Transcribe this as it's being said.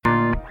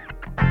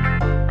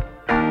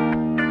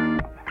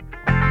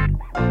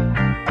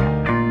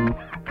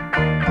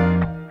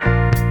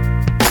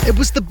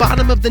was the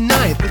bottom of the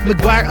ninth with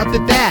McGuire up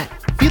at bat.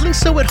 Feeling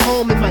so at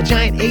home in my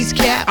giant ace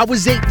cap. I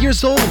was 8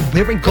 years old,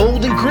 wearing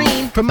gold and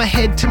green. From my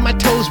head to my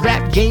toes,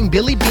 rap game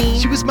Billy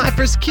Bean. She was my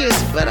first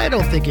kiss, but I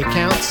don't think it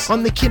counts.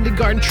 On the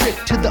kindergarten trip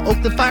to the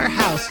Oakland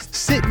Firehouse,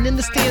 sitting in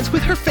the stands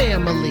with her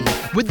family,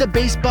 with the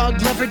baseball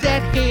glove her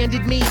dad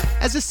handed me.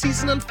 As the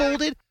season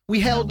unfolded, we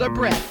held our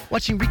breath,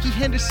 watching Ricky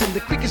Henderson, the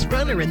quickest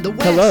runner in the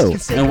West. Hello,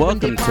 and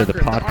welcome to the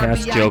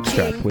podcast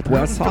Jokestrap with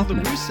Wes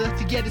Hoffman.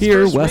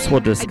 Here, Wes will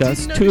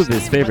discuss two of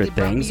his favorite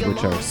things,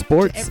 which are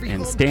sports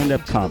and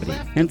stand-up comedy,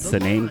 hence the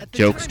name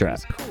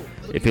Jokestrap.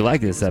 If you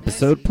like this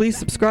episode, please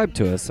subscribe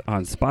to us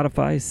on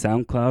Spotify,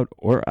 SoundCloud,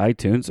 or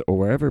iTunes, or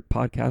wherever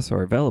podcasts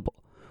are available.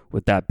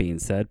 With that being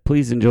said,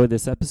 please enjoy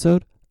this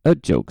episode of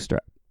Jokestrap.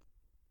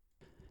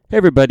 Hey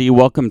everybody,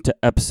 welcome to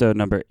episode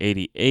number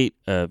 88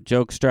 of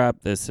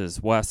Jokestrap. This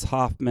is Wes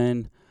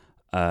Hoffman.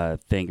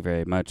 Thank you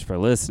very much for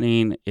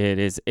listening. It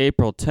is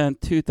April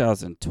 10th,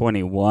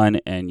 2021,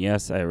 and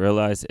yes, I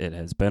realize it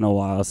has been a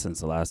while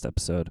since the last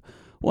episode.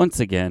 Once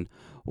again,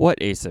 what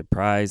a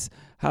surprise.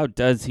 How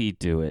does he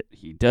do it?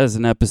 He does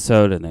an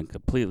episode and then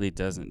completely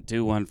doesn't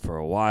do one for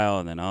a while,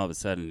 and then all of a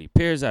sudden he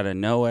appears out of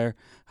nowhere.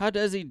 How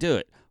does he do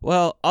it?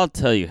 Well, I'll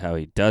tell you how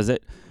he does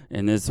it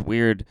in this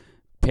weird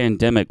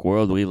pandemic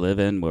world we live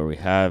in, where we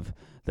have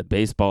the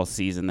baseball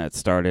season that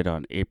started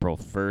on April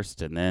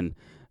 1st, and then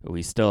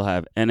we still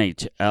have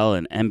NHL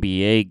and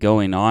NBA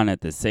going on at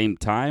the same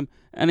time.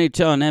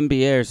 NHL and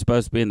NBA are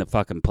supposed to be in the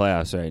fucking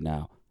playoffs right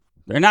now.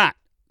 They're not.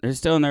 They're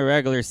still in their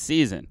regular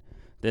season.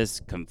 This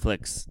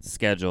conflicts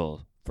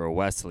schedule for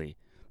Wesley,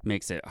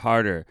 makes it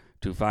harder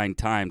to find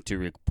time to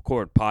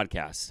record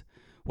podcasts.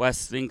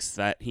 Wes thinks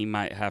that he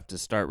might have to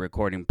start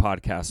recording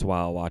podcasts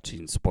while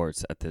watching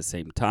sports at the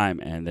same time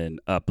and then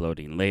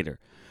uploading later.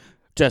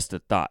 Just a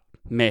thought.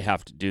 May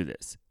have to do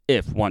this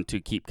if want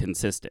to keep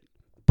consistent.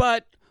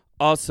 But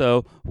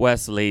also,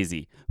 Wes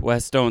lazy.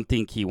 Wes don't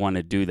think he want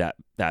to do that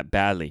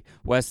badly.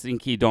 Wes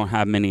think he don't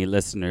have many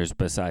listeners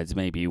besides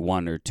maybe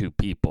one or two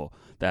people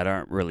that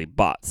aren't really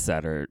bots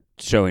that are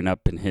showing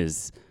up in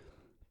his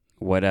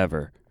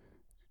whatever.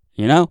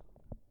 You know?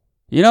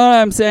 You know what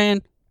I'm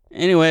saying?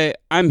 Anyway,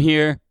 I'm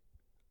here.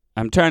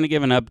 I'm trying to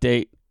give an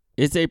update.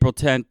 It's April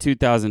 10th,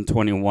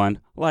 2021.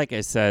 Like I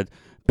said,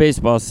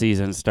 baseball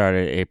season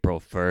started April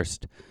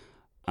 1st.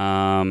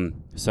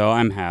 So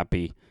I'm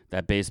happy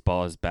that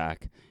baseball is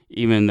back,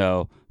 even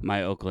though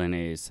my Oakland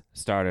A's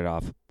started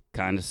off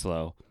kind of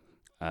slow.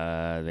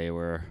 They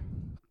were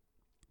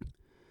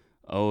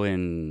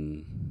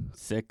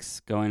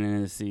 0-6 going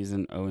into the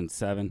season,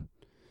 0-7,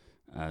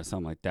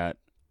 something like that.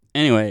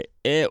 Anyway,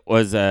 it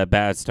was a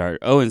bad start.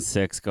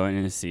 0-6 going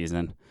into the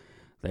season.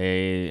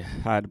 They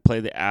had to play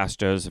the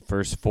Astros the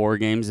first 4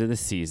 games of the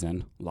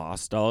season.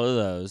 Lost all of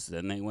those.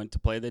 Then they went to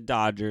play the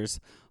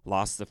Dodgers.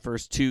 Lost the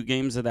first 2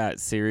 games of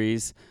that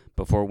series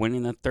before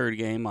winning the 3rd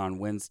game on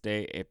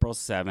Wednesday, April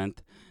 7th.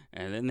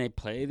 And then they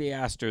play the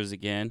Astros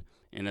again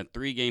in a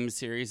 3-game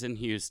series in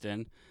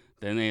Houston.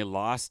 Then they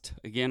lost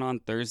again on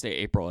Thursday,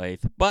 April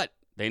 8th. But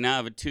they now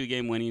have a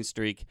 2-game winning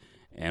streak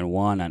and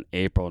won on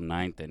April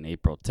 9th and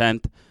April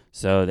 10th.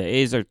 So the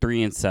A's are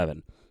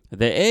 3-7.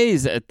 The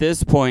A's at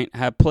this point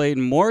have played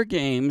more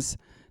games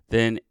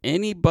than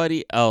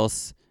anybody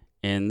else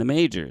in the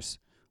majors.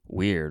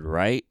 Weird,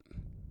 right?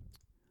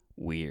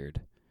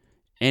 Weird.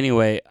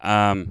 Anyway,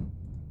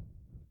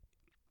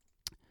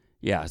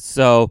 yeah,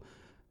 so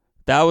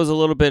that was a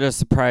little bit of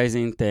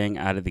surprising thing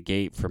out of the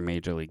gate for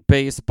Major League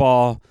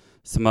Baseball.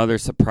 Some other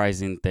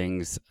surprising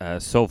things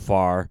so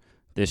far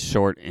this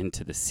short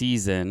into the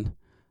season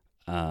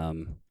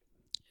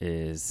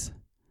is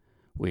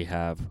we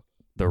have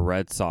the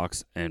Red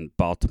Sox and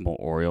Baltimore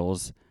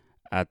Orioles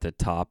at the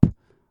top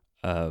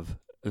of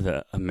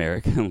the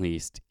American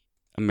Least.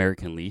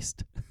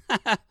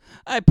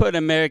 I put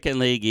American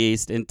League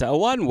East into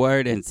one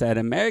word and said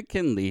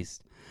American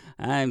Least.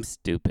 I'm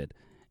stupid.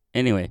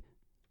 Anyway,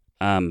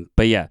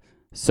 but yeah,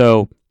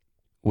 so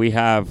we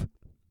have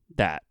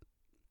that,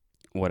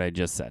 what I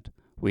just said.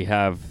 We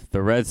have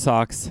the Red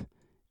Sox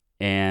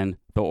and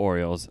the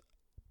Orioles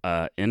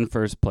in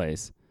first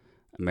place,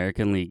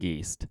 American League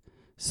East.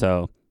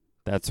 So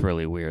that's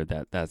really weird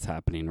that that's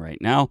happening right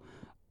now.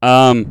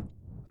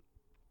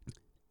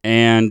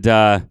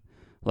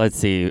 Let's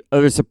see.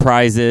 Other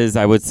surprises,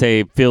 I would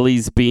say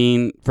Phillies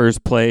being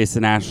first place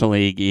in National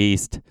League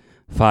East,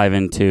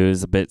 5-2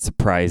 is a bit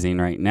surprising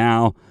right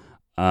now.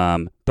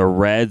 The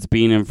Reds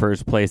being in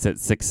first place at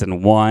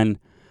 6-1,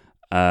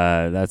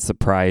 that's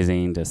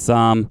surprising to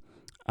some,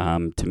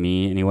 to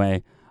me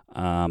anyway.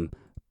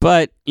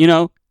 But, you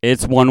know,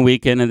 it's 1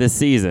 weekend of the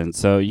season,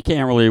 so you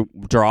can't really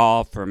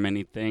draw from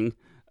anything.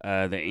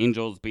 The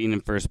Angels being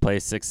in first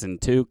place,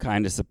 6-2,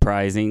 kind of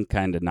surprising,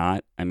 kind of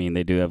not. I mean,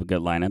 they do have a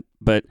good lineup.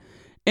 But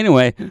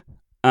anyway,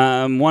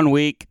 1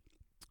 week,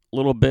 a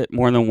little bit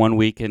more than 1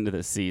 week into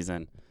the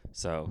season.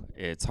 So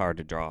it's hard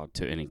to draw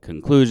to any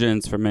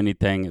conclusions from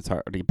anything. It's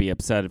hard to be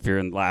upset if you're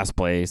in last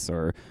place,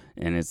 and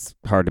it's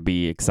hard to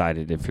be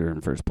excited if you're in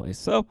first place.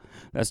 So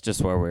that's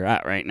just where we're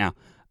at right now.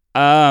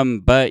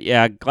 But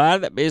yeah,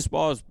 glad that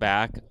baseball is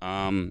back.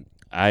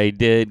 I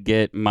did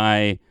get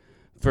my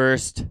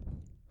first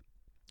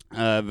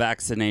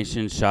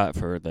vaccination shot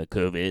for the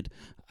COVID.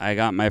 I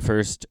got my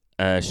first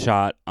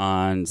shot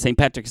on St.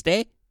 Patrick's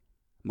Day,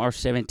 March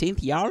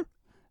 17th, y'all.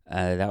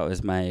 That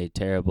was my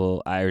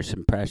terrible Irish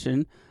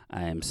impression.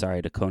 I am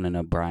sorry to Conan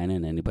O'Brien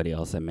and anybody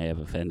else I may have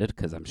offended,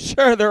 because I'm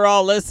sure they're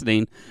all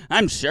listening.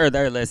 I'm sure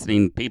they're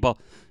listening, people.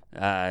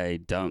 I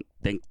don't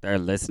think they're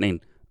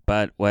listening,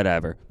 but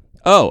whatever.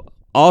 Oh,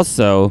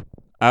 also,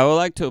 I would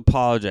like to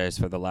apologize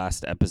for the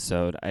last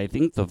episode. I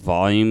think the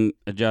volume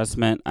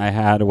adjustment I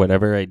had, or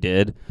whatever I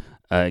did,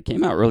 it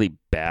came out really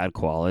bad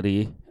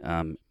quality,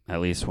 at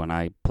least when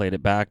I played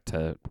it back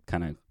to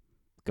kind of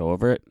go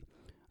over it.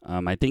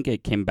 I think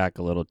it came back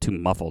a little too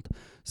muffled.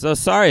 So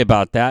sorry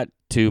about that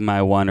to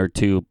my one or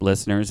two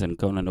listeners and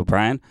Conan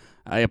O'Brien.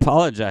 I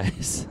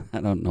apologize.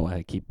 I don't know why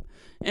I keep...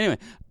 Anyway,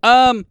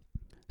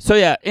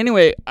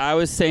 anyway, I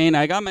was saying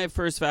I got my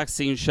first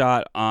vaccine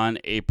shot on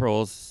March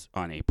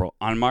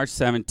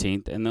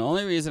 17th, and the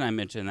only reason I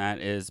mention that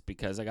is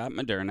because I got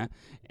Moderna,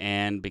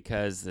 and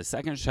because the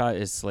second shot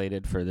is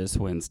slated for this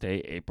Wednesday,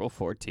 April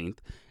 14th,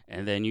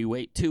 and then you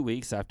wait 2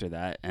 weeks after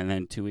that, and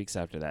then 2 weeks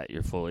after that,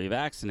 you're fully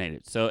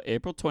vaccinated. So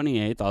April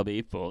 28th, I'll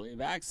be fully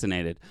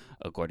vaccinated,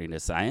 according to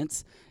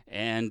science,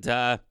 and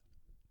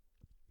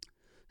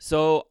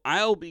so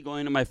I'll be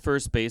going to my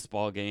first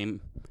baseball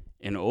game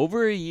in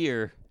over a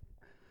year,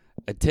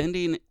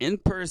 attending in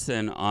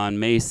person on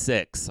May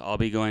 6th. I'll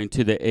be going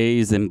to the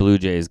A's and Blue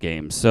Jays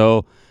game.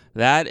 So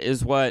that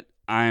is what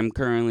I'm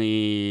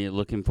currently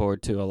looking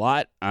forward to a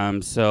lot.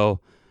 So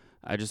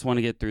I just want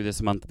to get through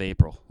this month of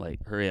April.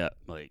 Like, hurry up.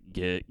 Like,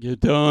 get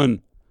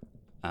done.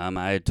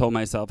 I told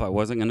myself I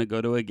wasn't going to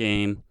go to a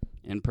game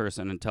in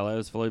person until I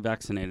was fully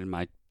vaccinated.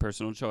 My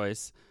personal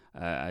choice.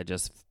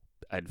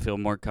 I'd feel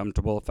more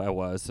comfortable if I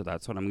was, so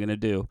that's what I'm going to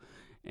do.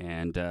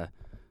 And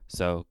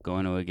so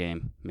going to a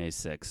game May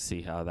 6th,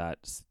 see how that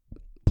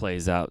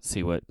plays out,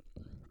 see what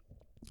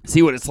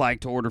it's like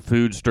to order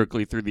food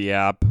strictly through the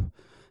app,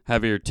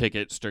 have your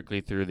ticket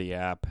strictly through the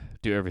app,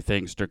 do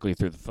everything strictly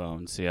through the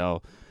phone, see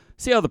how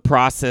the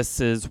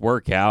processes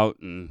work out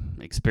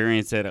and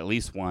experience it at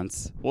least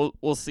once.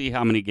 We'll see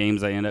how many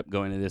games I end up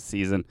going to this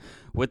season.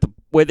 With the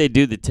way they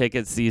do the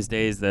tickets these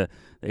days, they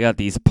got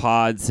these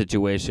pod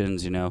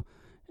situations,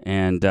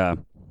 and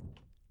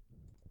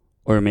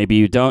or maybe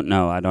you don't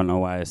know. I don't know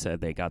why I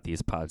said they got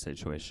these pod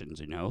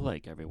situations,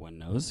 like everyone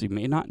knows. You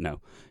may not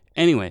know.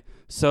 Anyway,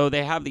 so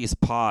they have these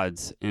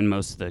pods in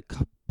most of the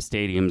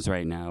stadiums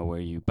right now where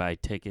you buy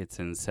tickets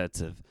in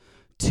sets of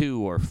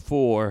 2 or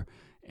 4,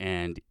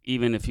 and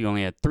even if you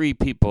only had 3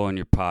 people in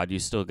your pod, you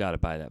still got to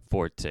buy that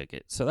 4th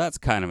ticket. So that's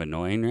kind of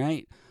annoying,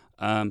 right?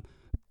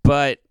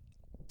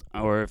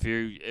 Or if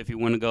you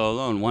want to go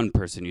alone, one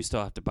person, you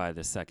still have to buy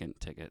the 2nd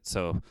ticket.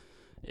 So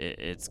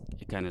it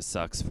kind of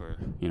sucks for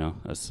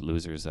us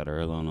losers that are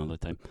alone all the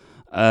time.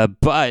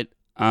 But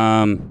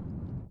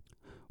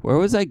where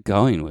was I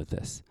going with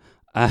this?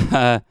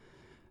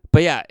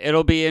 But yeah,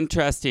 it'll be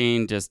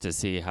interesting just to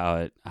see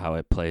how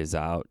it plays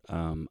out.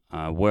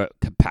 What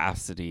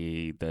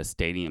capacity the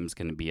stadium's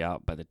going to be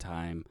out by the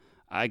time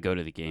I go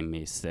to the game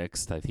May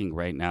 6th. I think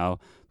right now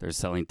they're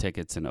selling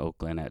tickets in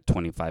Oakland at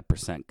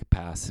 25%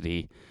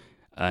 capacity.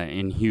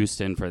 In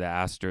Houston for the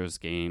Astros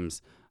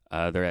games,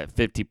 they're at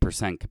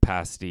 50%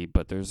 capacity,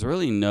 but there's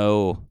really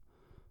no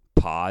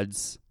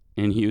pods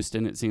in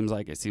Houston, it seems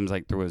like. It seems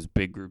like there was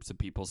big groups of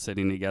people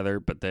sitting together,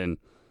 but then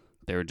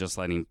they were just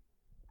letting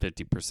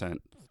 50%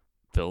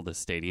 fill the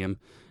stadium.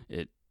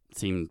 It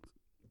seemed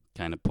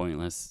kind of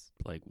pointless.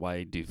 Like,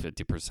 why do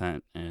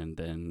 50% and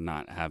then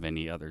not have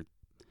any other,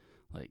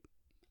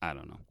 I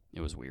don't know.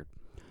 It was weird.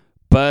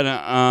 But,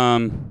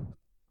 and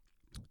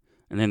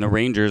then the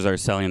Rangers are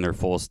selling their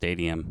full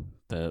stadium.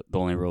 The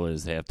only rule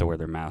is they have to wear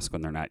their mask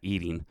when they're not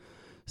eating.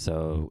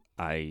 So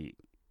I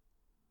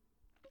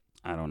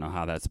don't know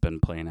how that's been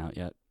playing out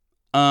yet.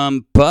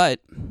 But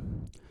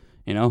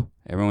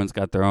everyone's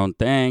got their own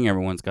thing.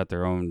 Everyone's got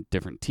their own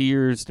different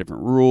tiers,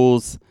 different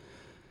rules.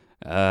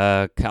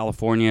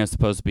 California is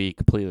supposed to be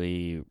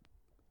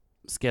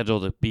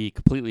scheduled to be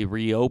completely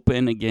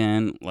reopened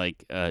again,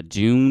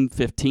 June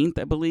 15th,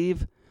 I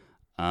believe.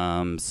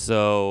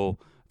 So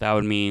that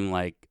would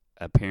mean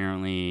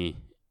apparently,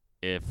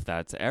 if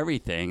that's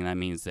everything, that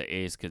means the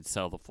A's could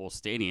sell the full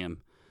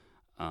stadium.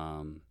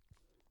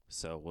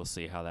 So we'll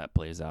see how that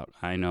plays out.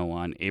 I know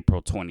on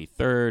April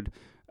 23rd,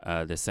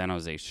 the San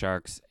Jose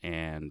Sharks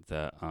and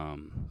the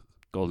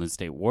Golden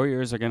State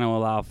Warriors are going to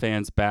allow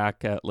fans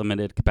back at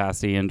limited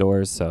capacity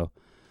indoors. So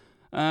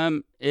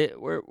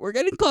we're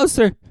getting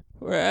closer.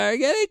 We're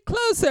getting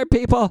closer,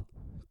 people,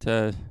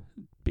 to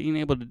being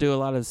able to do a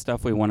lot of the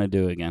stuff we want to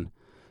do again.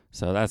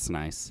 So that's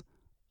nice.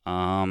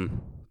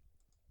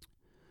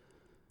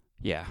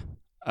 Yeah.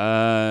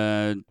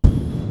 And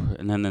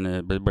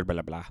then blah, blah,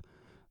 blah, blah.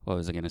 What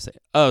was I going to say?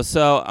 Oh,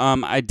 so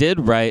I did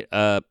write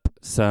up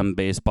some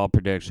baseball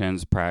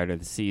predictions prior to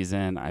the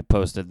season. I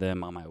posted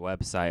them on my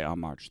website on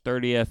March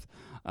 30th.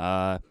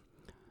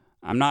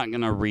 I'm not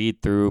going to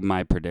read through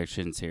my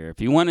predictions here. If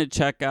you want to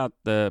check out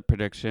the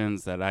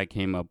predictions that I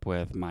came up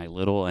with, my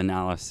little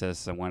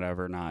analysis and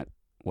whatnot,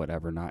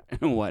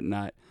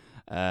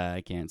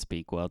 I can't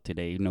speak well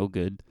today. No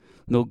good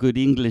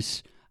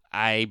English.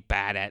 I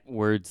bad at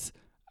words.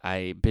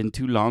 I been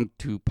too long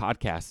to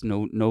podcast.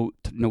 No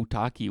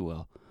talkie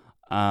well.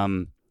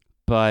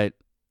 But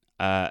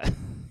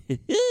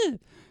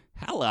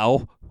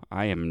hello.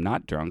 I am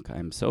not drunk.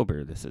 I'm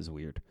sober. This is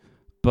weird.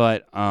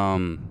 But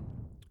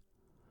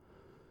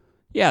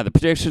yeah, the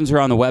predictions are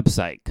on the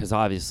website because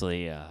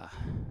obviously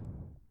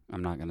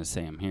I'm not gonna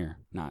say I'm here.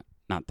 Not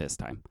this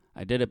time.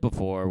 I did it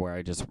before where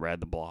I just read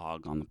the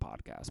blog on the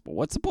podcast. But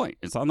what's the point?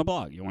 It's on the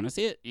blog. You want to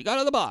see it? You go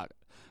to the blog.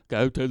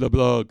 Go to the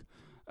blog.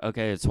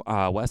 Okay, it's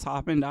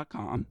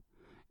weshoffman.com.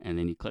 And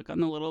then you click on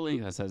the little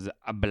link that says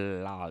a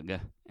blog.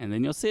 And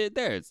then you'll see it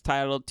there. It's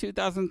titled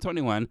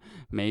 2021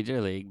 Major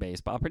League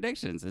Baseball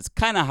Predictions. It's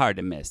kind of hard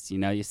to miss. You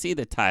know, you see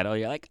the title.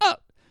 You're like, oh,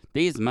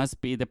 these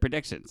must be the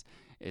predictions.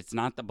 It's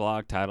not the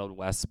blog titled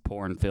Wes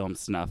Porn Film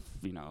Snuff,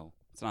 you know.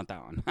 It's not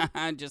that one.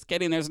 Just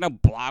kidding. There's no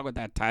blog with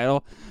that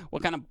title.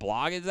 What kind of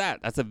blog is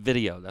that? That's a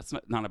video. That's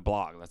not a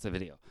blog. That's a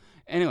video.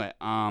 Anyway,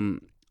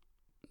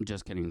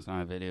 just kidding. It's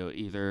not a video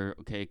either.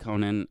 Okay,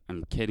 Conan.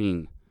 I'm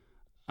kidding.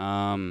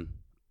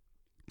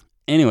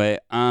 Anyway,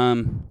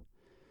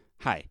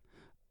 hi.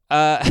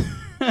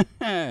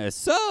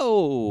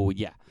 So,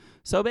 yeah.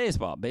 So,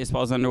 baseball.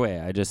 Baseball's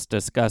underway. I just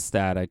discussed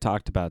that. I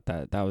talked about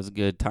that. That was a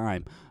good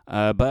time.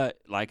 But,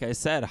 like I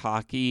said,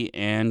 hockey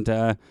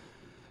and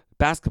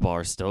basketball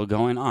are still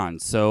going on.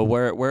 So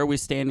where are we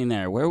standing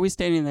there? Where are we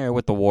standing there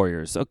with the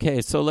Warriors? Okay,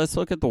 so let's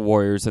look at the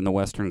Warriors in the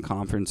Western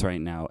Conference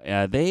right now.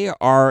 They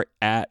are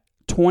at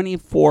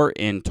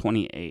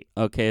 24-28.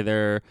 Okay,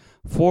 they're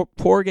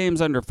four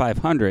games under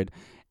 500.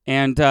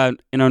 And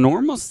in a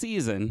normal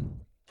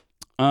season,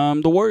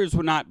 the Warriors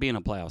would not be in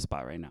a playoff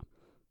spot right now.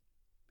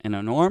 In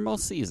a normal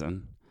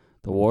season,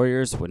 the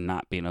Warriors would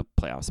not be in a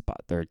playoff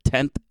spot. They're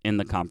 10th in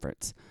the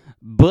conference.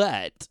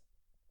 But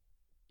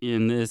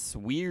in this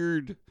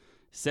weird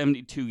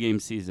 72-game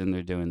season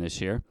they're doing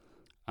this year.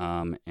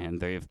 And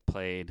they've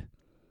played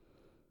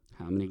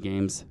how many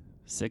games?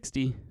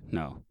 60?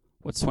 No.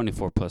 What's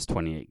 24 plus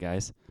 28,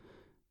 guys?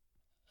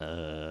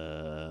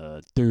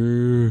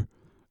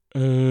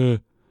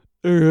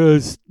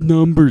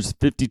 Numbers.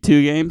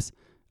 52 games?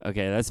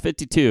 Okay, that's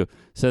 52.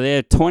 So they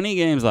have 20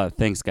 games left.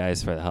 Thanks,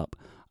 guys, for the help.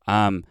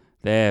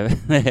 They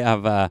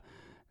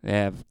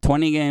have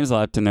 20 games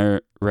left in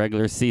their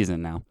regular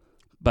season now.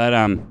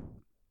 But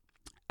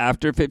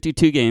after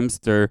 52 games,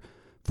 they're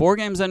 4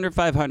 games under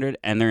 500,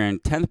 and they're in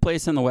 10th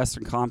place in the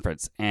Western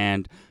Conference.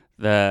 And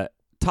the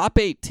top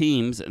 8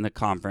 teams in the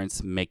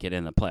conference make it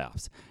in the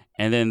playoffs.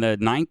 And then the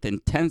 9th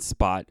and 10th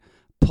spot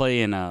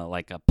play in a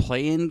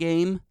play-in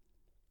game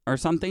or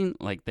something.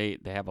 Like they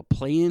have a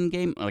play-in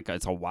game, like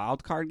it's a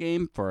wild card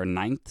game for a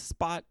 9th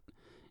spot.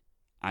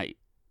 I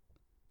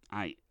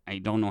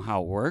don't know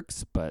how it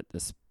works, but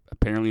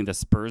apparently the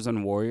Spurs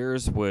and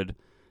Warriors would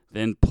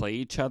then play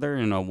each other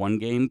in a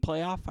one-game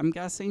playoff, I'm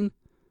guessing.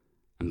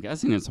 I'm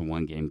guessing it's a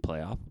one-game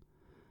playoff.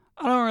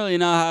 I don't really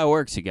know how it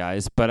works, you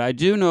guys, but I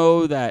do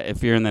know that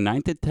if you're in the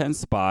 9th and 10th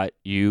spot,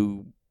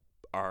 you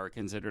are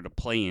considered a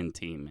play-in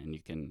team, and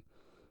you can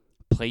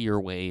play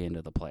your way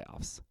into the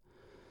playoffs.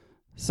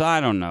 So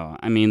I don't know.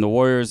 I mean, the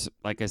Warriors,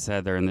 like I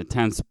said, they're in the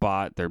 10th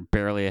spot. They're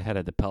barely ahead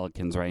of the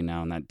Pelicans right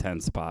now in that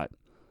 10th spot.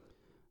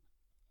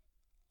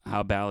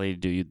 How badly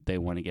do they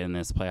want to get in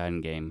this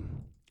play-in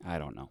game? I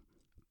don't know.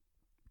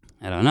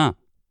 I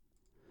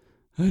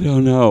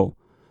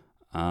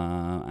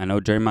know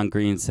Draymond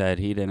Green said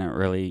he didn't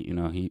really,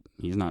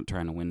 he's not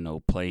trying to win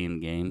no play-in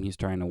game. He's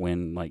trying to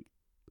win,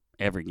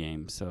 every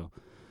game. So,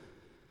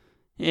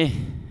 I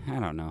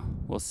don't know.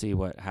 We'll see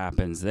what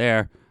happens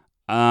there.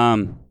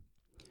 Now,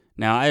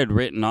 I had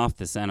written off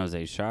the San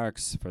Jose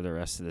Sharks for the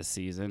rest of the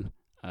season.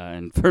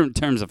 And in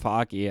terms of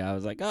hockey, I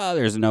was like,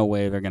 there's no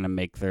way they're going to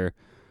make their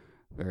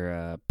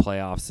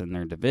playoffs in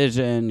their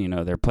division.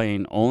 They're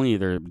playing only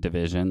their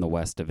division, the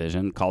West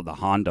Division, called the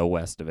Honda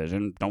West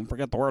Division. Don't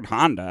forget the word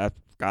Honda.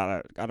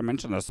 Gotta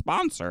mention the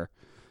sponsor.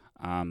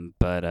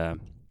 But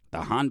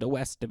the Honda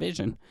West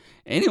Division.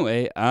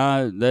 Anyway,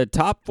 the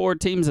top 4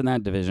 teams in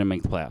that division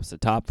make the playoffs. The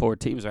top 4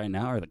 teams right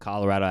now are the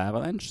Colorado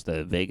Avalanche,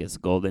 the Vegas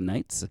Golden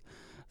Knights,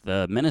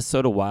 the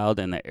Minnesota Wild,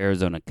 and the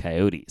Arizona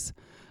Coyotes.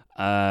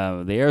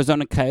 The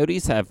Arizona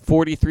Coyotes have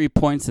 43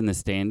 points in the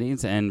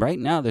standings, and right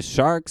now the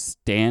Sharks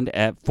stand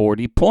at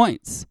 40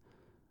 points.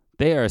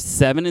 They are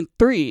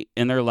 7-3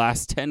 in their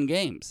last 10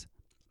 games.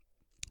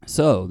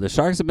 So the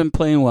Sharks have been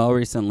playing well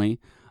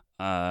recently.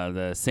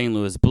 The St.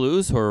 Louis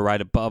Blues, who are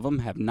right above them,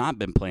 have not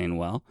been playing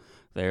well.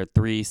 They're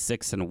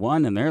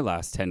 3-6-1 in their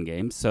last 10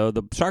 games. So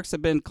the Sharks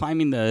have been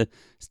climbing the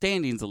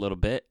standings a little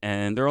bit,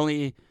 and they're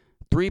only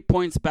 3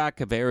 points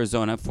back of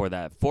Arizona for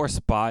that 4th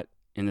spot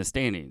in the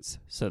standings.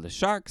 So the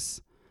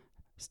Sharks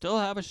still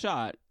have a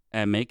shot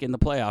at making the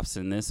playoffs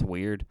in this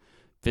weird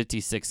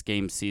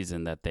 56-game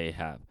season that they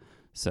have.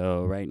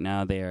 So right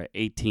now they are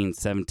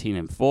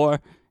 18-17-4,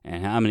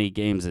 And how many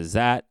games is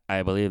that?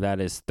 I believe that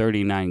is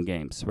 39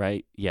 games,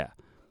 right? Yeah.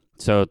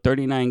 So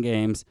 39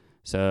 games.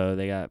 So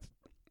they got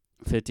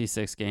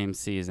 56 game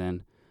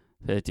season.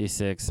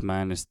 56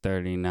 minus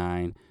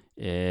 39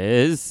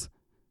 is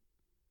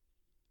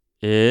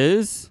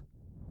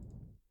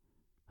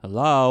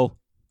hello?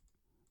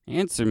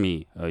 Answer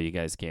me. Oh, you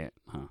guys can't,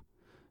 huh?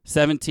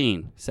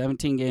 17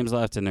 games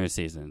left in their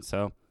season.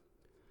 So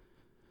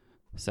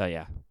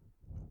yeah.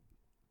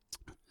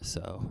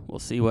 So we'll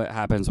see what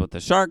happens with the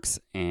Sharks,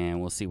 and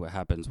we'll see what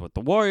happens with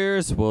the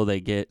Warriors. Will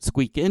they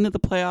squeak into the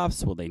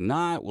playoffs? Will they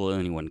not? Will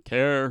anyone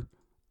care?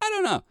 I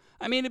don't know.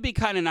 I mean, it'd be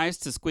kind of nice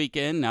to squeak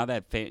in now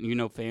that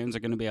fans are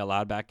going to be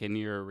allowed back into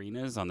your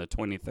arenas on the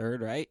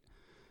 23rd, right?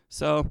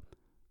 So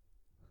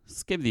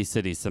let's give these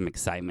cities some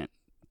excitement.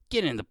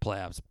 Get in the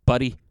playoffs,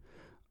 buddy.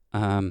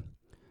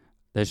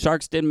 The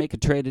Sharks did make a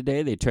trade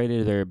today. They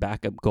traded their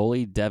backup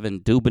goalie,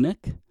 Devan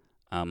Dubnyk,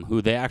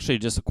 who they actually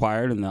just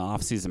acquired in the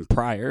offseason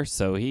prior.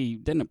 So he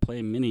didn't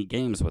play many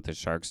games with the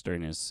Sharks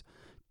during his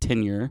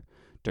tenure,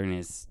 during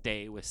his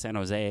stay with San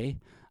Jose.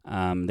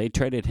 They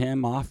traded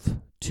him off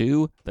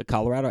to the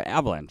Colorado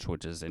Avalanche,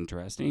 which is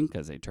interesting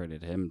because they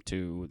traded him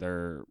to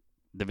their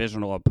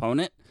divisional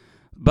opponent.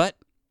 But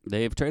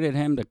they've traded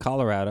him to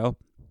Colorado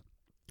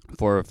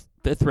for a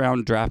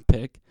fifth-round draft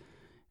pick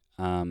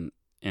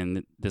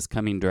in this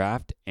coming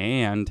draft,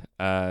 and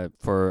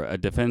for a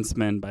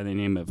defenseman by the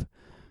name of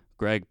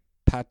Greg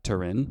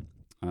Pateryn,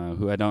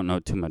 who I don't know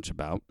too much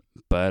about,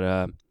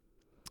 but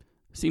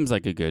seems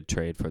like a good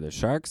trade for the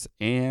Sharks,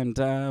 and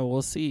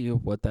we'll see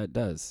what that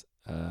does,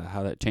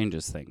 how that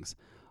changes things.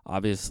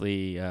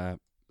 Obviously,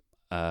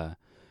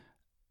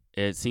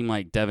 it seemed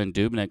like Devan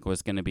Dubnyk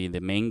was going to be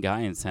the main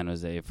guy in San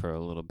Jose for a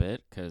little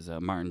bit because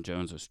Martin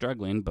Jones was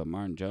struggling, but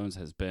Martin Jones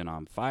has been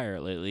on fire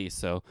lately,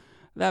 so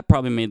that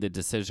probably made the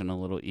decision a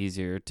little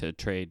easier to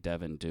trade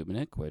Devan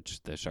Dubnyk,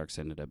 which the Sharks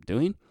ended up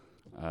doing.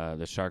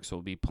 The Sharks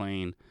will be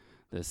playing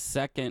the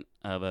second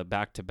of a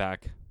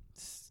back-to-back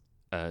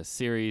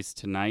series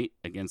tonight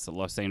against the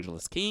Los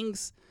Angeles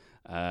Kings.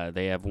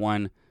 They have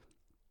won,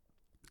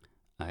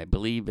 I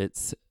believe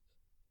it's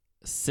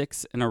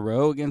 6 in a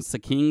row against the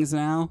Kings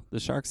now, the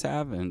Sharks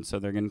have, and so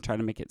they're going to try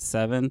to make it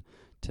 7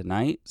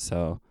 tonight.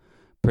 So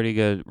pretty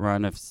good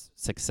run of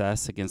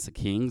success against the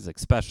Kings,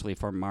 especially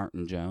for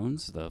Martin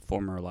Jones. The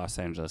former Los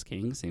Angeles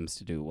King seems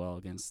to do well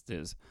against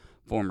his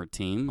former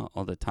team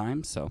all the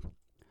time. So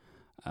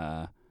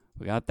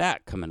we got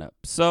that coming up.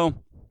 So,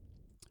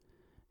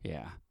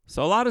 yeah.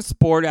 So a lot of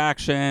sport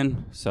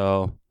action.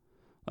 So,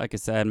 like I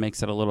said,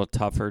 makes it a little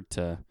tougher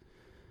to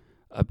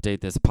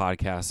update this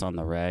podcast on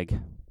the reg.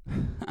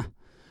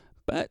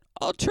 But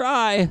I'll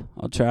try.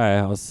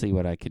 I'll see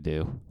what I could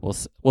do.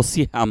 We'll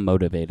see how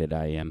motivated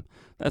I am.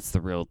 That's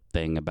the real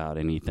thing about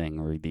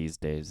anything these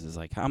days is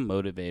like, how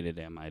motivated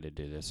am I to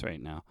do this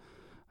right now?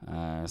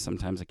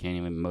 Sometimes I can't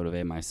even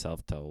motivate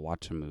myself to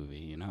watch a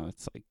movie.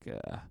 It's like,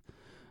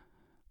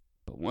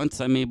 but once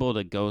I'm able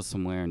to go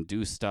somewhere and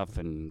do stuff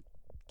and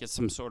get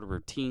some sort of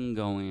routine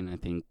going, I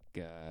think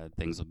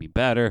things will be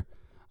better.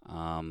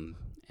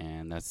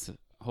 And that's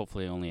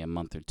hopefully only a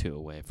month or two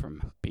away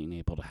from being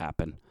able to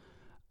happen.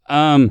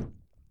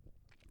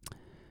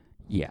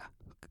 Yeah.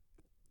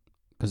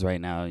 Because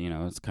right now,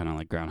 it's kind of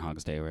like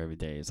Groundhog's Day, where every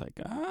day is like,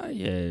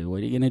 yeah,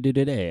 what are you going to do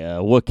today?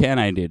 What can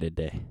I do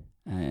today?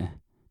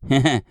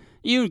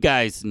 You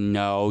guys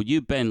know,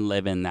 you've been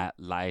living that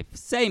life,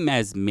 same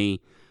as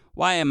me.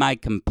 Why am I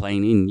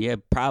complaining? You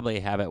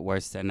probably have it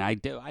worse than I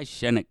do. I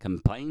shouldn't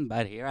complain,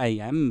 but here I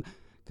am,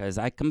 because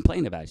I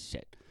complain about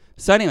shit.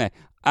 So anyway,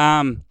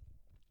 all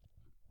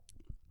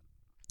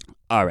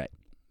right.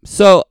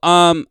 So,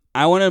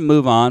 I want to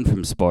move on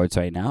from sports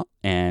right now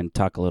and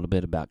talk a little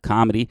bit about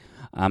comedy.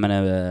 I'm going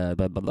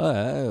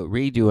to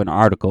read you an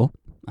article.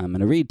 I'm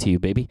going to read to you,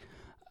 baby,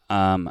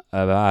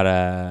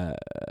 about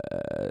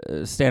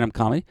stand-up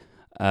comedy,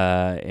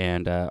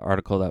 and an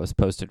article that was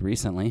posted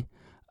recently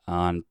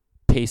on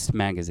Paste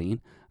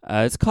Magazine.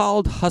 It's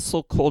called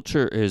Hustle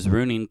Culture is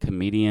Ruining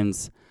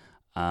Comedians.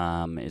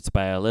 It's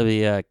by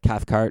Olivia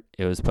Cathcart.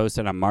 It was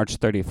posted on March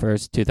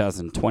 31st,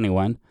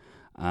 2021.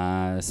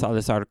 I saw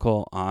this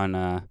article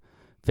on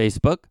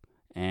Facebook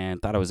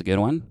and thought it was a good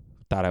one.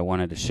 Thought I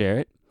wanted to share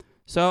it.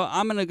 So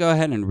I'm going to go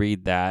ahead and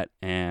read that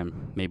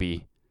and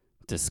maybe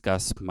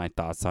discuss my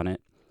thoughts on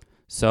it.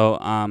 So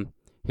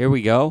here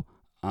we go.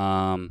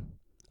 I'm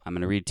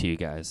going to read to you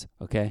guys,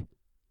 okay?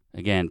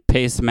 Again,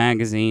 Paste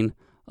Magazine.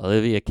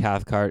 Olivia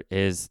Cathcart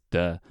is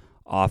the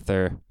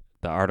author.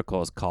 The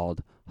article is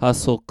called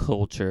Hustle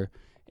Culture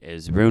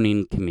is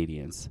Ruining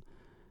Comedians.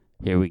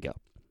 Here we go.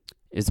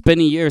 It's been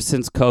a year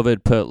since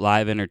COVID put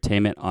live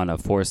entertainment on a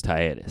forced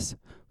hiatus.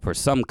 For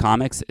some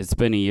comics, it's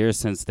been a year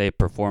since they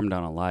performed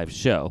on a live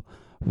show,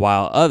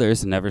 while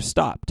others never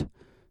stopped.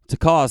 To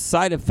call a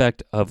side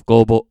effect of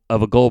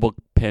a global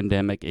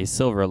pandemic a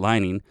silver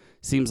lining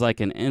seems like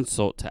an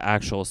insult to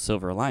actual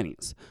silver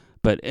linings,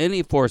 but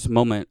any forced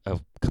moment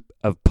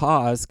of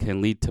pause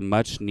can lead to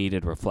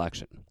much-needed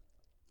reflection.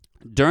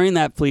 During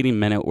that fleeting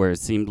minute where it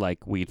seemed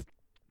like we'd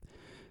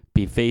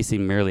be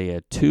facing merely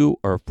a 2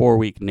 or 4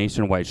 week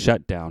nationwide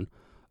shutdown,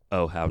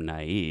 oh how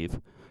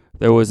naive,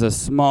 there was a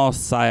small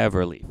sigh of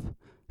relief.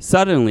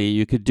 Suddenly,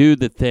 you could do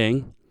the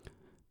thing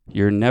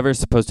you're never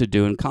supposed to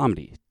do in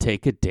comedy.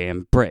 Take a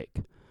damn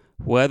break.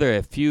 Whether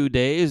a few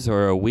days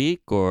or a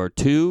week or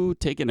two,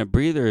 taking a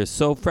breather is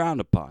so frowned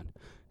upon.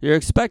 You're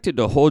expected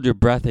to hold your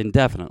breath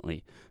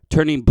indefinitely.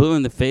 Turning blue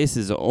in the face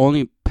is the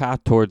only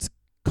path towards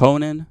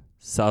Conan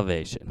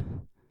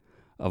salvation.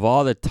 Of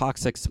all the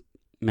toxic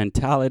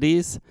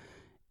mentalities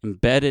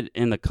embedded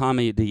in the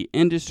comedy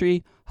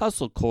industry,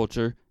 hustle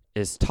culture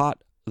is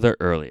taught the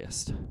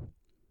earliest.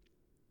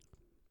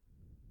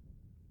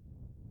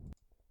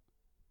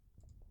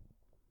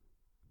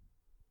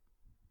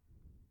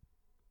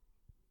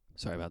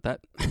 Sorry about that.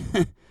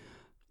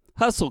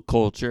 Hustle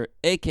culture,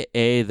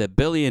 aka the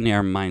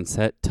billionaire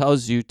mindset,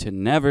 tells you to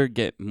never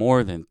get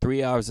more than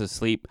 3 hours of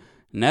sleep,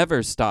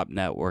 never stop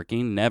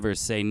networking, never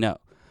say no.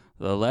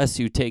 The less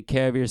you take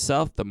care of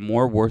yourself, the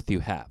more worth you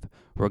have.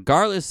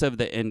 Regardless of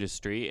the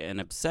industry, an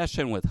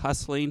obsession with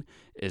hustling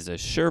is a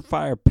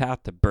surefire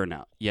path to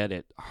burnout, yet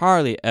it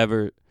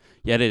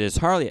is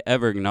hardly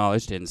ever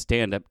acknowledged in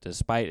stand-up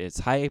despite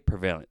its high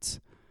prevalence.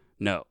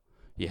 No,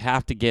 you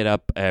have to get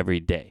up every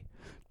day.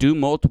 Do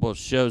multiple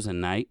shows a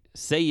night,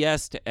 say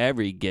yes to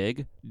every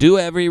gig, do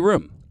every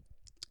room.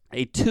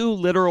 A too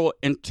literal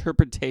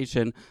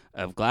interpretation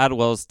of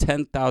Gladwell's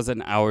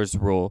 10,000 hours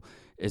rule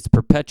is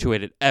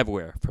perpetuated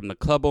everywhere, from the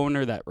club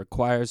owner that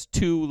requires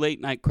 2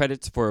 late-night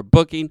credits for a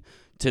booking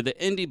to the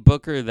indie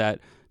booker that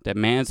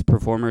demands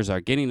performers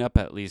are getting up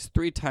at least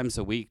 3 times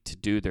a week to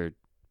do their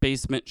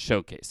basement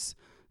showcase.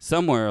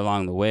 Somewhere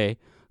along the way,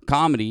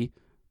 comedy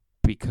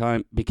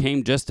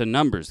became just a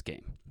numbers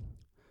game.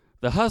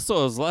 The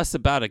hustle is less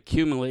about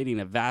accumulating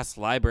a vast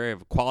library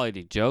of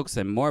quality jokes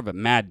and more of a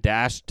mad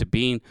dash to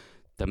being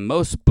the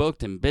most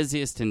booked and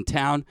busiest in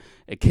town,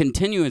 a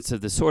continuance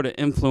of the sort of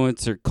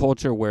influencer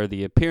culture where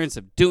the appearance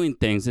of doing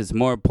things is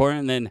more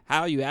important than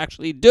how you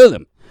actually do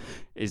them.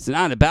 It's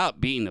not about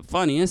being the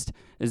funniest,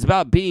 it's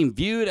about being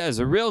viewed as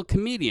a real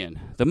comedian,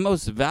 the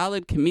most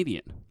valid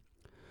comedian.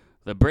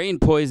 The brain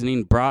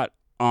poisoning brought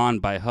on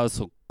by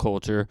hustle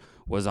culture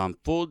was on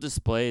full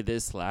display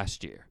this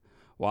last year.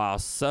 While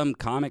some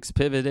comics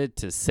pivoted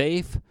to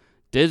safe,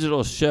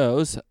 digital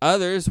shows,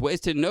 others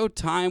wasted no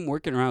time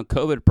working around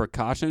COVID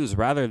precautions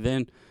rather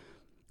than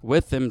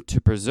with them to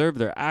preserve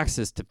their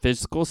access to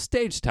physical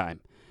stage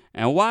time.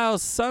 And while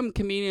some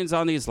comedians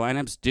on these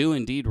lineups do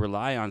indeed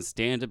rely on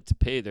stand-up to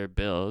pay their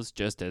bills,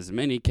 just as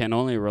many can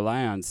only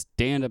rely on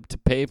stand-up to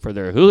pay for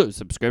their Hulu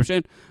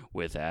subscription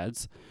with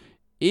ads,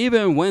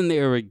 even when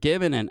they were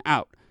given an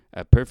out,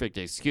 a perfect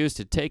excuse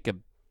to take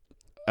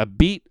a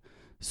beat,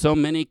 so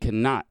many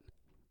cannot.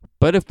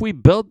 But if we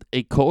build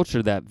a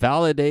culture that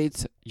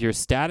validates your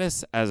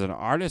status as an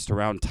artist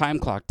around time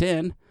clocked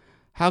in,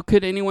 how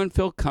could anyone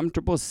feel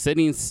comfortable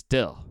sitting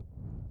still?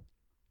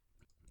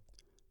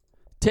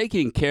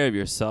 Taking care of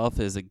yourself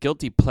is a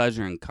guilty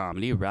pleasure in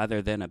comedy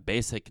rather than a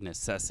basic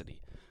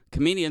necessity.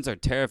 Comedians are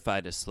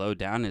terrified to slow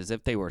down as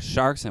if they were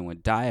sharks and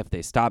would die if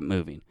they stopped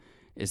moving.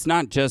 It's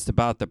not just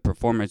about the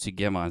performance you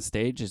give on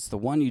stage, it's the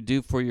one you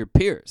do for your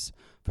peers.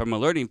 From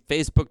alerting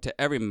Facebook to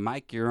every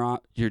mic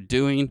you're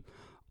doing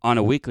on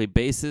a weekly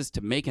basis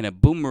to making a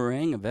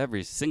boomerang of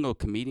every single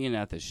comedian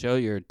at the show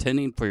you're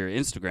attending for your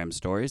Instagram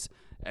stories,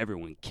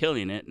 everyone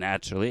killing it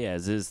naturally,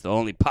 as is the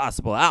only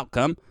possible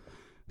outcome.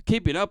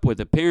 Keeping up with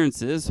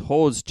appearances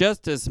holds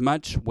just as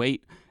much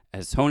weight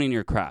as honing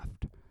your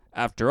craft.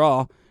 After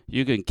all,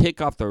 you can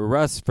kick off the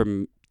rust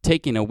from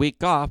taking a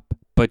week off,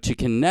 but you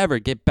can never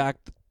get back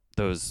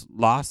those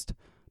lost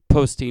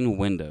posting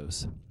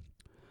windows.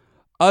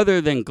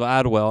 Other than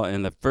Gladwell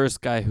and the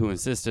first guy who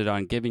insisted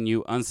on giving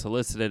you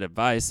unsolicited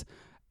advice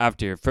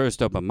after your first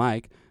open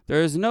mic,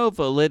 there is no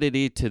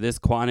validity to this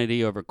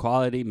quantity over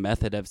quality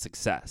method of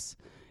success.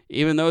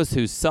 Even those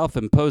who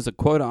self-impose a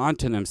quota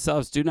onto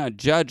themselves do not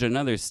judge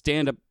another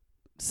stand-up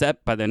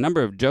set by the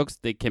number of jokes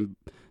that can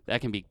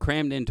be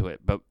crammed into it,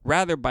 but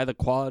rather by the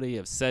quality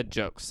of said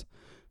jokes.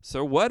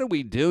 So what are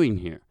we doing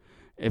here?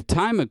 If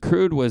time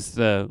accrued was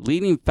the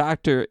leading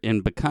factor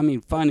in becoming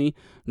funny,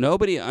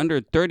 nobody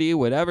under 30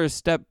 would ever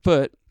step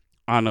foot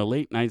on a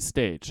late-night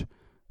stage.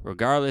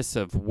 Regardless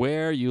of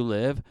where you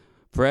live,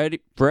 for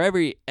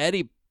every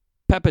Eddie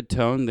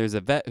Pepitone, there's a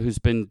vet who's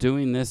been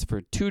doing this for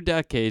 2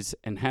 decades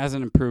and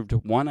hasn't improved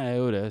one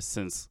iota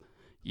since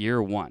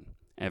year 1.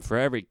 And for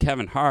every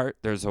Kevin Hart,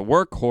 there's a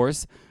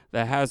workhorse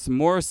that has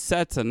more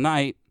sets a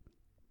night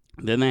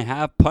than they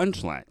have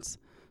punchlines.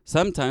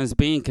 Sometimes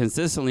being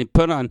consistently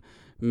put on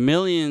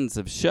millions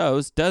of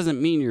shows doesn't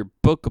mean you're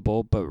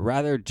bookable, but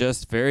rather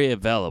just very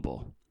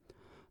available.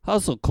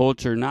 Hustle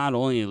culture not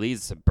only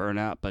leads to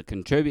burnout, but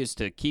contributes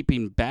to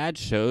keeping bad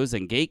shows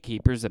and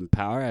gatekeepers in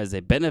power as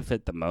they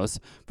benefit the most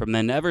from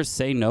the never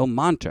say no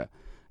mantra.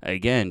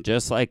 Again,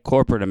 just like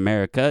corporate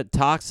America,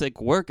 toxic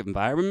work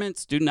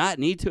environments do not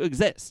need to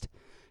exist.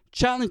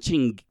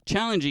 Challenging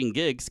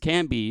gigs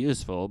can be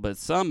useful, but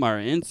some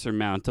are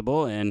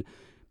insurmountable, and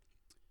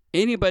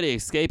anybody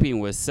escaping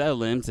with said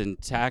limbs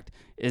intact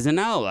is an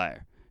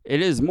outlier.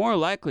 it is more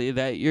likely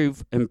that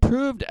you've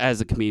improved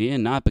as a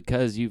comedian not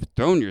because you've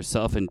thrown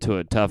yourself into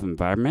a tough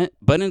environment,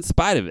 but in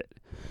spite of it.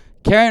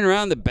 Carrying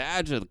around the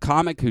badge of the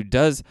comic who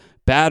does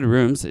bad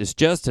rooms is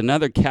just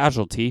another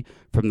casualty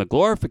from the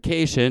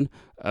glorification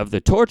of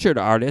the tortured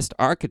artist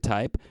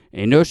archetype,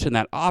 a notion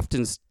that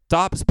often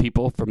stops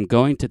people from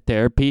going to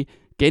therapy,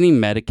 getting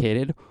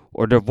medicated,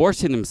 or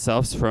divorcing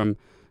themselves from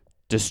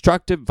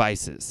destructive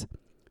vices.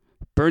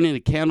 Burning the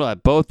candle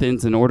at both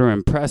ends in order to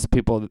impress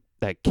people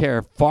that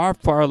care far,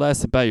 far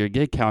less about your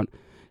gig count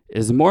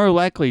is more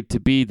likely to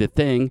be the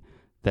thing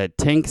that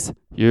tanks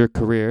your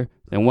career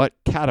than what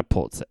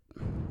catapults it.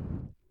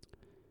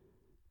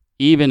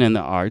 Even in the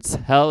arts,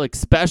 hell,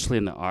 especially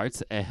in the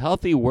arts, a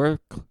healthy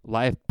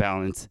work-life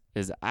balance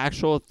is the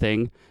actual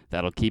thing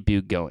that'll keep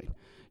you going.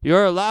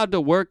 You're allowed to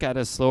work at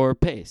a slower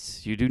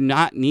pace. You do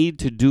not need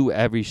to do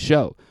every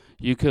show.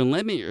 You can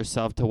limit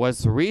yourself to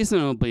what's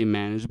reasonably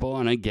manageable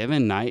on a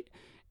given night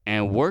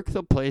and work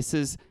the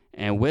places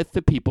and with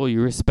the people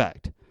you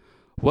respect.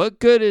 What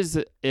good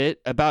is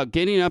it about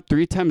getting up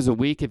 3 times a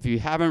week if you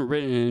haven't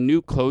written a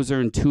new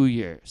closer in 2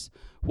 years?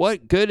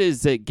 What good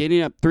is it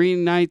getting up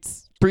 3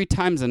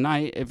 times a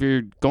night if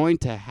you're going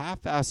to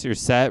half-ass your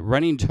set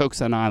running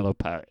jokes on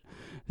autopilot?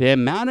 The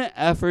amount of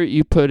effort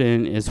you put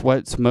in is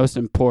what's most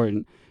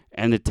important,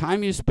 and the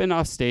time you spend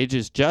off stage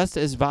is just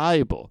as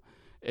valuable.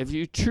 If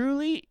you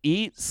truly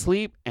eat,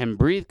 sleep, and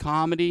breathe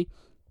comedy,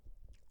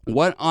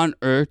 what on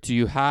earth do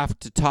you have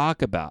to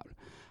talk about?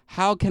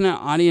 How can an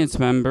audience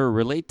member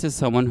relate to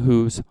someone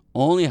whose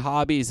only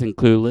hobbies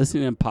include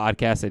listening to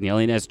podcasts and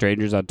yelling at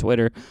strangers on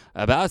Twitter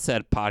about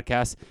said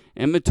podcasts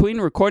in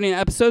between recording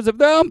episodes of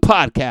their own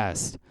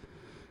podcast?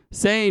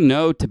 Saying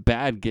no to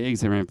bad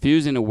gigs and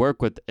refusing to work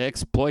with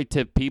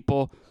exploitive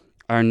people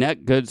are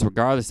net goods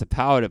regardless of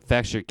how it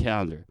affects your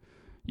calendar.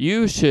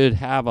 You should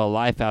have a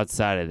life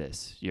outside of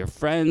this. Your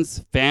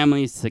friends,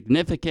 family,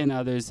 significant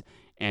others,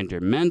 and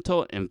your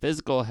mental and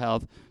physical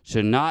health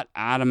should not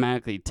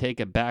automatically take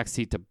a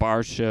backseat to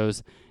bar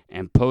shows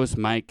and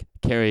post-mic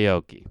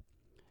karaoke.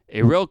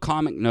 A real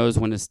comic knows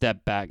when to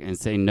step back and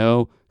say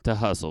no to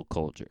hustle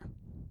culture.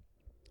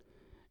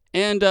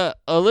 And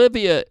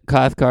Olivia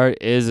Cathcart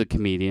is a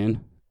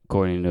comedian,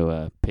 according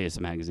to Pace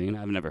Magazine.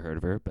 I've never heard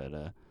of her,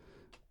 but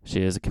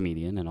she is a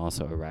comedian and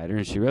also a writer,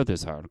 and she wrote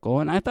this article,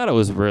 and I thought it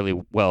was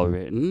really well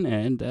written,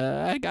 and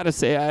I gotta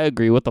say I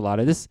agree with a lot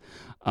of this.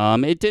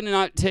 It did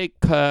not take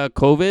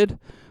COVID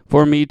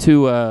for me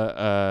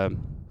to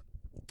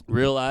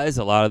realize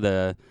a lot of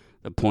the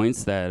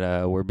points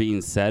that were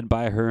being said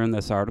by her in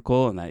this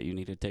article, and that you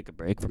need to take a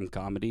break from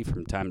comedy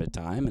from time to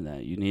time, and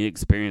that you need to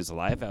experience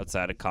life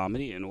outside of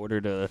comedy in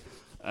order to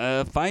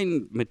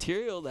find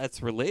material that's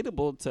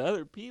relatable to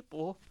other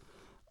people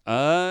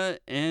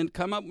and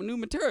come up with new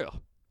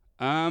material.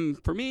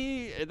 For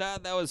me,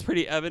 that was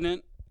pretty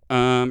evident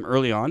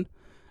early on,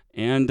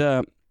 and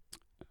there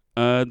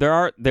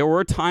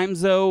were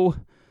times though,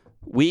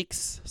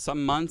 weeks,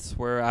 some months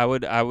where I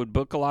would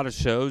book a lot of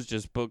shows,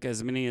 just book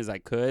as many as I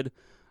could,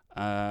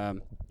 go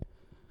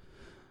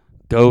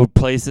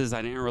places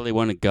I didn't really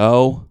want to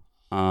go,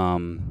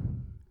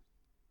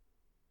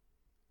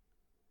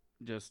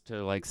 just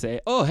to like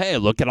say, oh hey,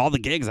 look at all the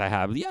gigs I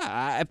have. Yeah,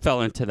 I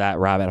fell into that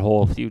rabbit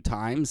hole a few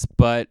times,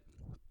 but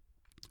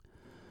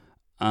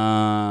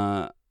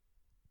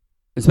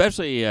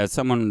especially as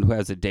someone who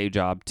has a day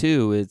job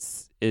too,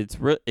 it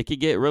could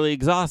get really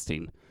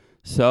exhausting.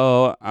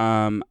 So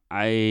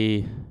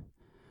I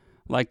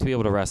like to be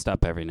able to rest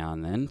up every now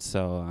and then.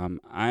 So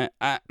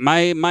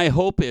my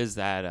hope is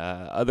that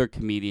other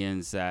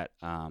comedians that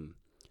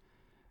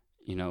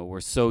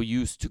were so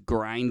used to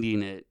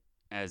grinding it,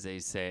 as they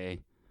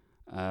say,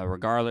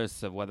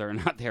 regardless of whether or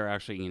not they're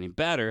actually getting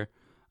better,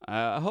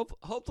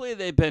 hopefully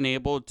they've been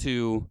able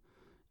to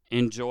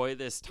enjoy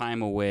this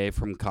time away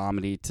from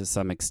comedy to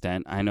some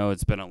extent. I know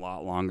it's been a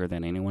lot longer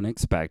than anyone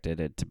expected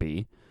it to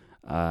be.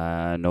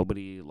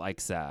 Nobody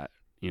likes that.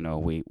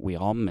 We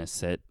all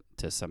miss it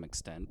to some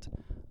extent.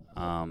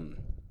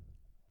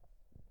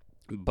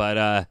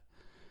 But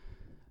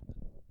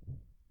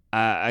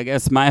I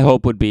guess my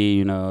hope would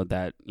be,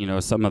 that,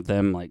 some of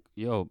them like,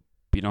 you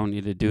don't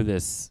need to do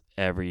this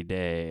every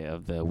day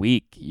of the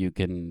week. You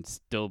can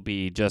still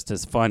be just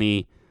as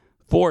funny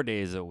 4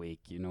 days a week,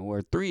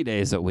 or 3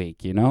 days a week,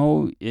 we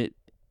don't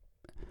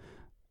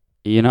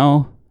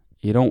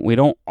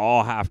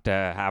all have to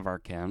have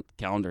our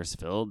calendars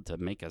filled to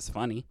make us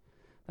funny.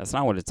 That's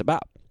not what it's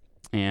about.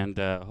 And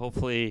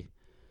hopefully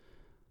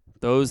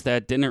those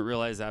that didn't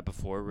realize that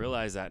before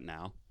realize that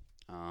now.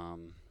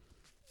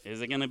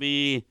 Is it going to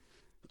be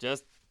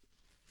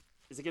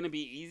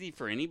easy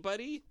for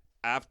anybody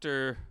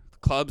after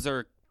clubs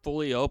are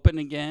fully open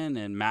again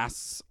and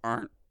masks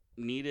aren't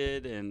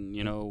needed, and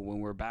when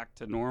we're back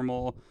to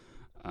normal,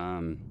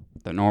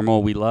 the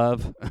normal we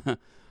love?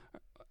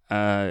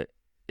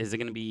 Is it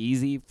going to be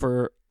easy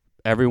for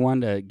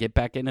everyone to get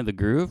back into the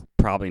groove?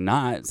 Probably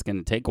not. It's going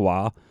to take a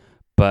while.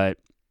 But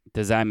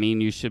does that mean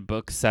you should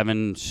book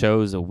 7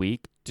 shows a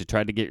week to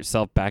try to get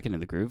yourself back into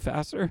the groove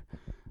faster?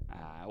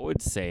 I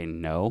would say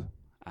no.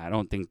 I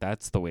don't think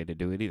that's the way to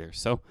do it either.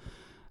 So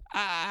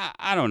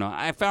I don't know.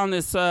 I found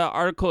this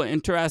article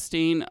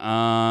interesting.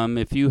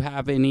 If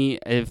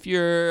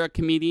you're a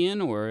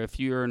comedian, or if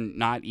you're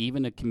not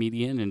even a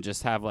comedian and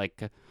just have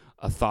like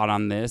a thought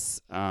on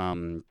this,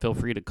 feel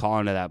free to call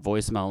into that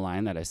voicemail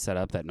line that I set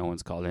up that no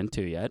one's called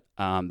into yet.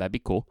 That'd be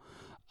cool.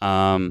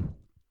 I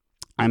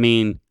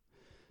mean,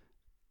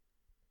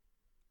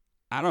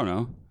 I don't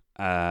know.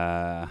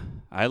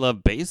 I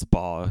love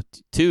baseball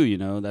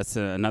too. That's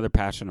another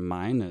passion of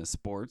mine,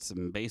 sports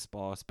and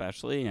baseball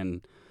especially.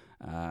 And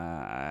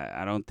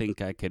I don't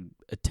think I could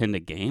attend a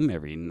game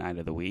every night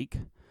of the week.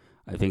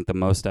 I think the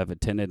most I've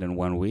attended in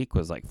 1 week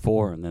was like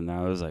 4, and then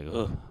I was like,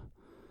 ugh.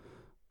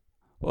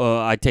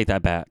 Well, I take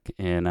that back.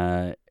 In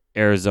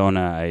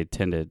Arizona, I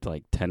attended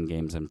like 10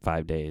 games in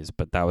 5 days,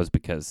 but that was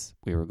because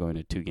we were going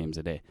to 2 games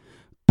a day.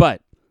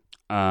 But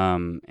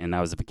and that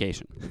was a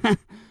vacation.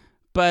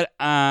 But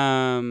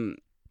anyway,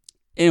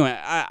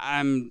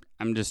 I'm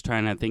just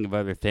trying to think of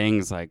other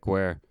things like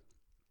where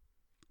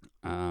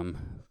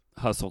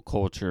hustle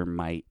culture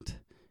might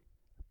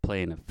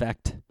play an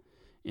effect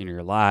in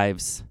your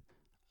lives.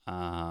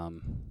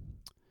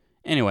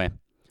 Anyway,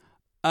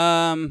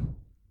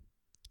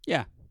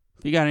 yeah.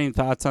 If you got any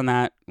thoughts on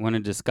that, want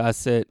to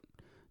discuss it,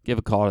 give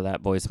a call to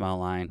that voicemail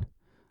line.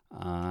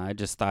 I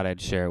just thought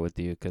I'd share it with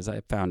you because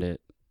I found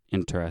it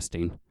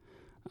interesting.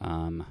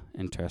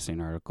 Interesting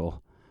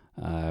article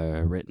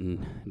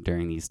written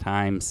during these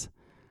times.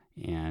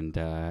 And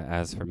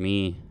as for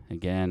me,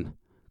 again,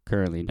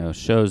 currently no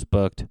shows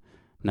booked,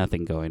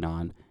 nothing going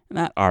on. And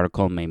that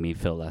article made me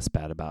feel less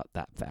bad about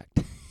that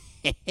fact.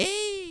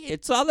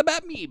 It's all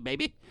about me,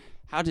 baby.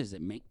 How does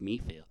it make me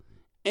feel?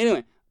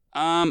 Anyway,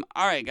 all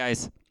right,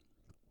 guys.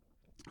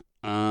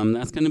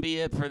 That's going to be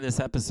it for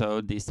this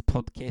episode, this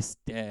podcast.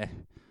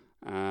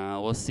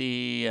 We'll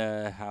see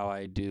how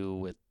I do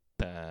with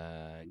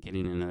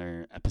getting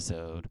another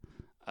episode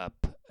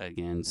up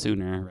again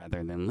sooner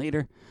rather than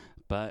later.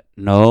 But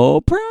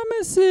no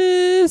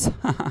promises.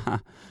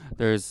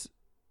 There's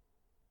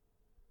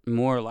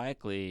more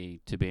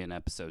likely to be an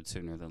episode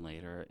sooner than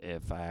later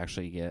if I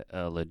actually get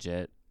a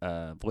legit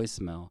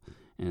voicemail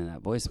in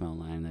that voicemail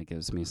line that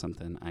gives me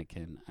something I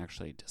can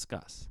actually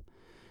discuss. You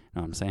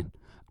know what I'm saying?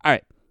 All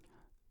right.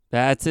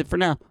 That's it for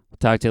now.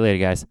 Talk to you later,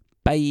 guys.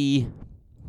 Bye.